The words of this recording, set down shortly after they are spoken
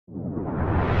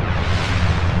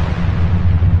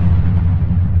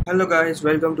Hello guys,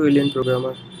 welcome to Alien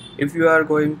Programmer. If you are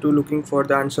going to looking for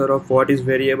the answer of what is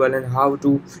variable and how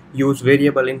to use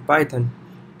variable in Python,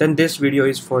 then this video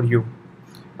is for you.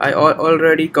 I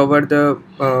already covered the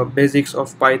basics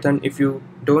of Python. If you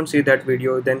don't see that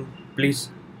video, then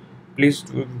please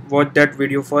watch that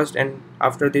video first, and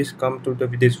after this come to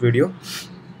this video.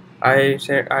 I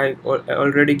said I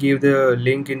already give the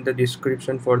link in the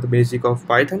description for the basic of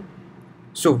Python.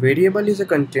 So variable is a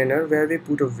container where we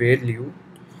put a value.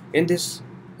 In this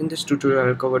tutorial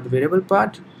I'll cover the variable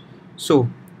part. So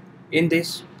in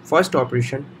this first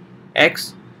operation,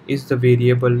 x is the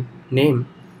variable name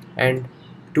and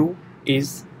 2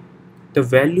 is the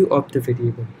value of the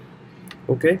variable.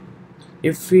 Okay,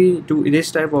 if we do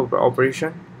this type of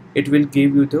operation, it will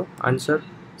give you the answer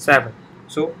 7.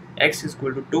 So x is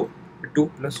equal to 2.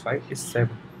 2 plus 5 is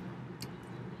 7.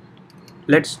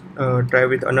 Let's try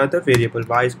with another variable.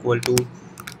 Y is equal to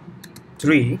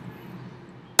 3.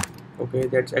 Okay,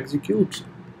 that's executes.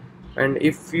 And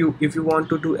if you want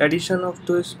to do addition of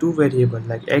those two variables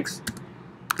like x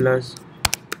plus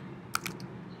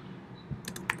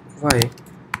y,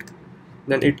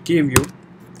 then it give you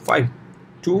 5.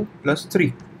 2 plus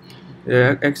 3.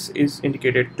 X is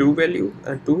indicated 2 value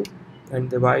and 2,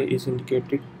 and the y is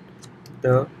indicated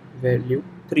the value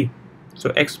 3.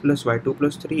 So x plus y, 2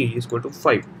 plus 3 is equal to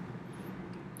 5.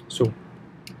 So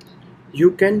you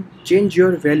can change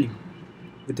your value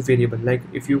with the variable. Like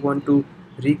if you want to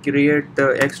recreate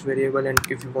the x variable and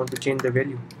if you want to change the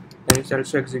value, then it's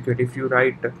also execute. If you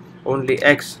write only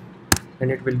x, then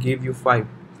it will give you 5.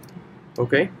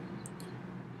 Okay,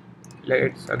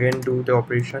 let's again do the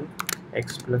operation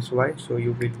x plus y, so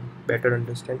you will better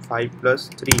understand. 5 plus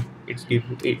 3, it's give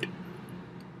you 8.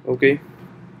 Okay,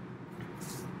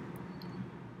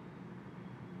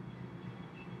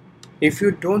 if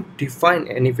you don't define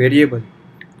any variable,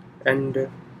 and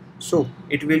so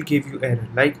it will give you error.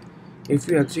 Like if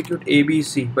you execute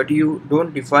ABC but you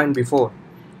don't define before,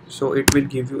 so it will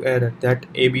give you error that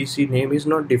ABC name is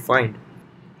not defined.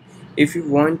 If you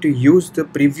want to use the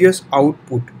previous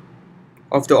output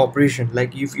of the operation,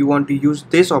 like if you want to use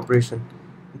this operation,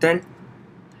 then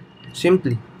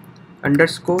simply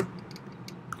underscore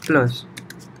plus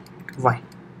y.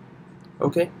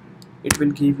 Okay, it will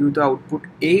give you the output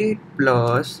 8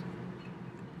 plus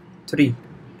 3,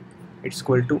 it's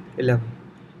equal to 11.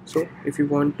 So if you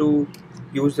want to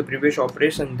use the previous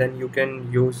operation, then you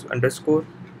can use underscore.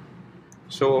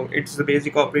 So it's the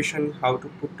basic operation, how to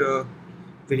put a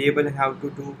variable and how to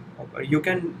do. You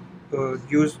can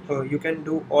you can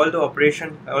do all the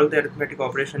operation, all the arithmetic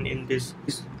operation in this.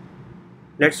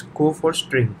 Let's go for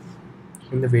string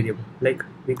in the variable. Like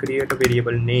we create a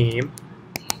variable name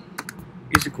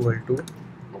is equal to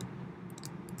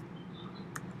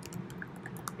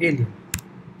alien.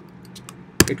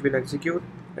 It will execute,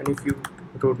 and if you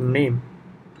wrote name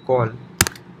call,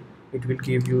 it will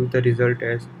give you the result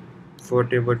as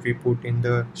whatever we put in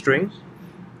the string.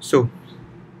 So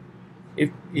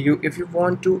if you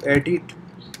want to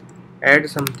add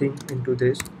something into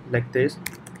this like this,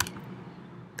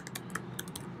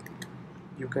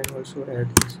 you can also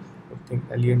add this thing,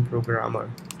 alien programmer.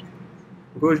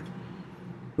 Good.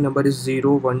 Number is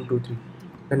 0 1 2 3.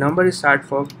 The number is start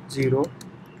from 0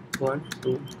 1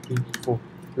 2 3 4,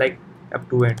 like up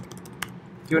to end.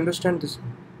 You understand this?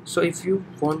 So if you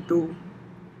want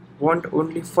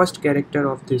only first character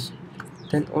of this,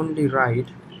 then only write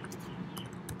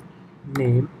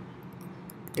name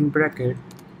in bracket,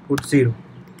 put 0.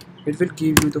 It will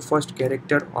give you the first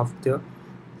character of the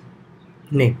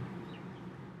name,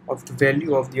 of the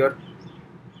value of your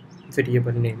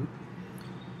variable name.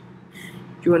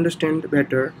 You understand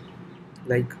better.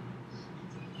 Like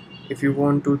if you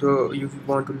want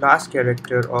to last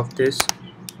character of this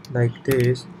like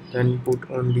this, then put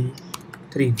only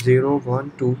 3. 0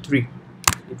 1 2 3.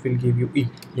 It will give you e,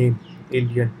 name,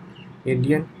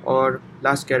 alien, or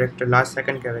last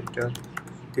second character.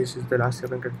 This is the last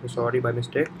second character, sorry, by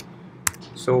mistake.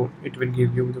 So it will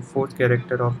give you the fourth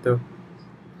character of the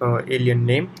alien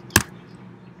name,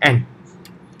 n.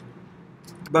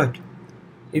 But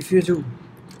if you do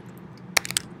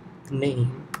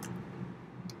name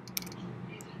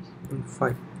in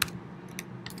 5,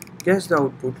 guess the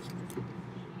output.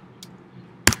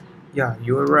 Yeah,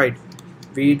 you are right,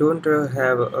 we don't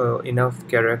have enough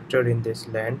character in this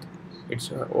length.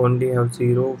 It's only have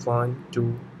 0 1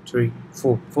 2 3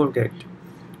 4 character.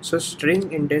 So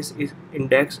string index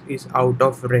is out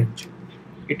of range.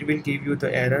 It will give you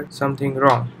the error, something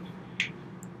wrong,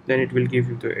 then it will give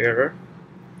you the error.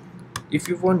 If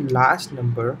you want last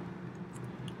number,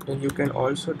 then you can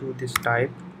also do this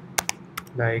type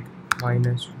like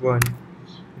 -1.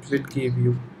 It will give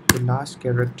you the last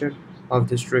character of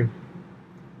the string.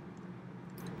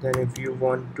 Then if you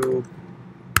want to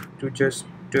just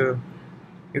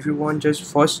if you want just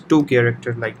first two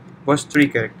character, like first three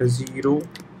characters, 0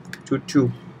 to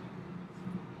 2,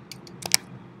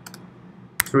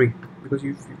 3, because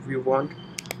if you want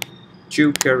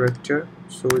two character,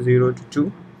 so 0 to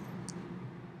 2,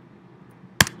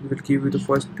 it will give you the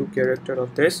first two character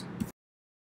of this.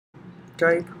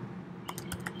 Type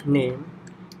name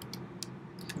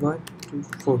 1 to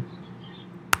 4.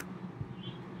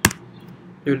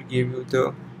 It will give you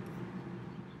the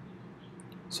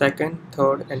second,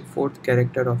 third, and fourth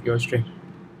character of your string.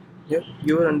 Yeah,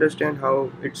 you will understand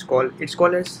how it's called. It's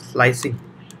called as slicing.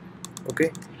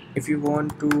 Okay, if you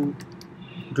want to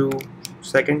do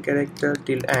second character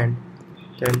till end,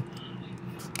 then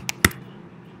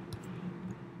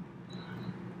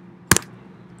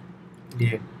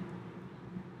the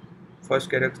first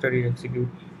character is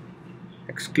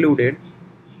excluded.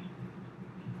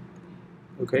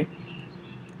 Okay,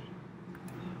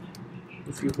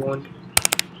 if you want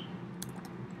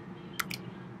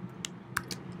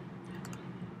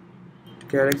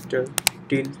character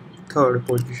till third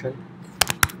position,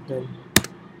 then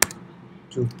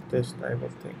do this type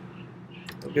of thing.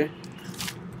 Okay,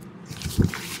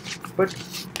 but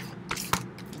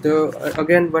the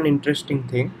again one interesting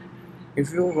thing,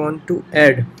 if you want to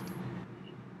add,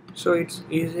 so it's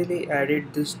easily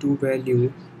added this two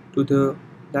value to the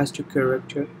last two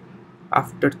character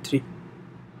after 3.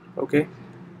 Okay,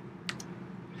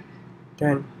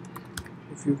 then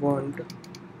if you want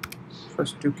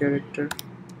first two character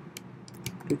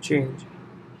to change,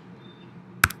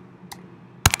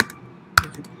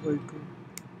 is equal to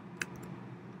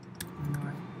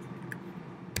 9,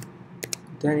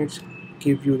 then it's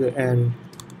give you the error,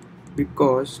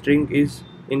 because string is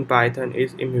in Python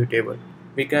is immutable.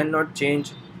 We cannot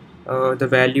change the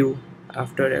value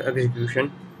after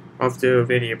execution of the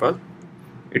variable.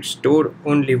 It's stored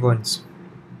only once.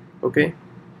 Okay,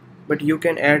 but you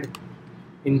can add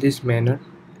in this manner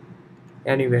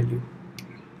any value.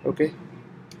 Okay,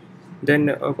 then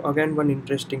again one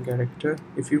interesting character,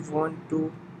 if you want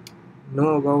to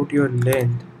know about your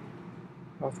length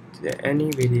of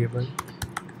any variable,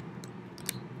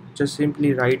 just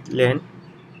simply write len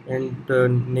and the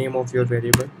name of your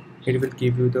variable. It will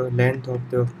give you the length of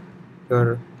the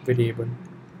your variable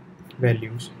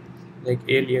values. Like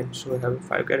alien, so I have a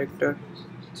 5 character,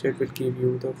 so it will give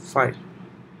you the 5.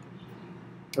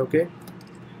 Okay,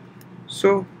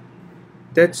 so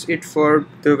that's it for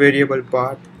the variable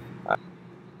part.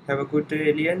 Have a good day,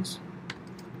 aliens,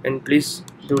 and please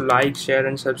do like, share,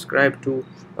 and subscribe to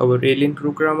our alien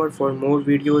programmer for more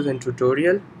videos and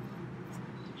tutorial.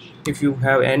 If you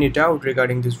have any doubt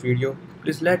regarding this video,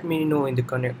 please let me know in the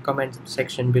comment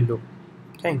section below.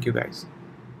 Thank you guys.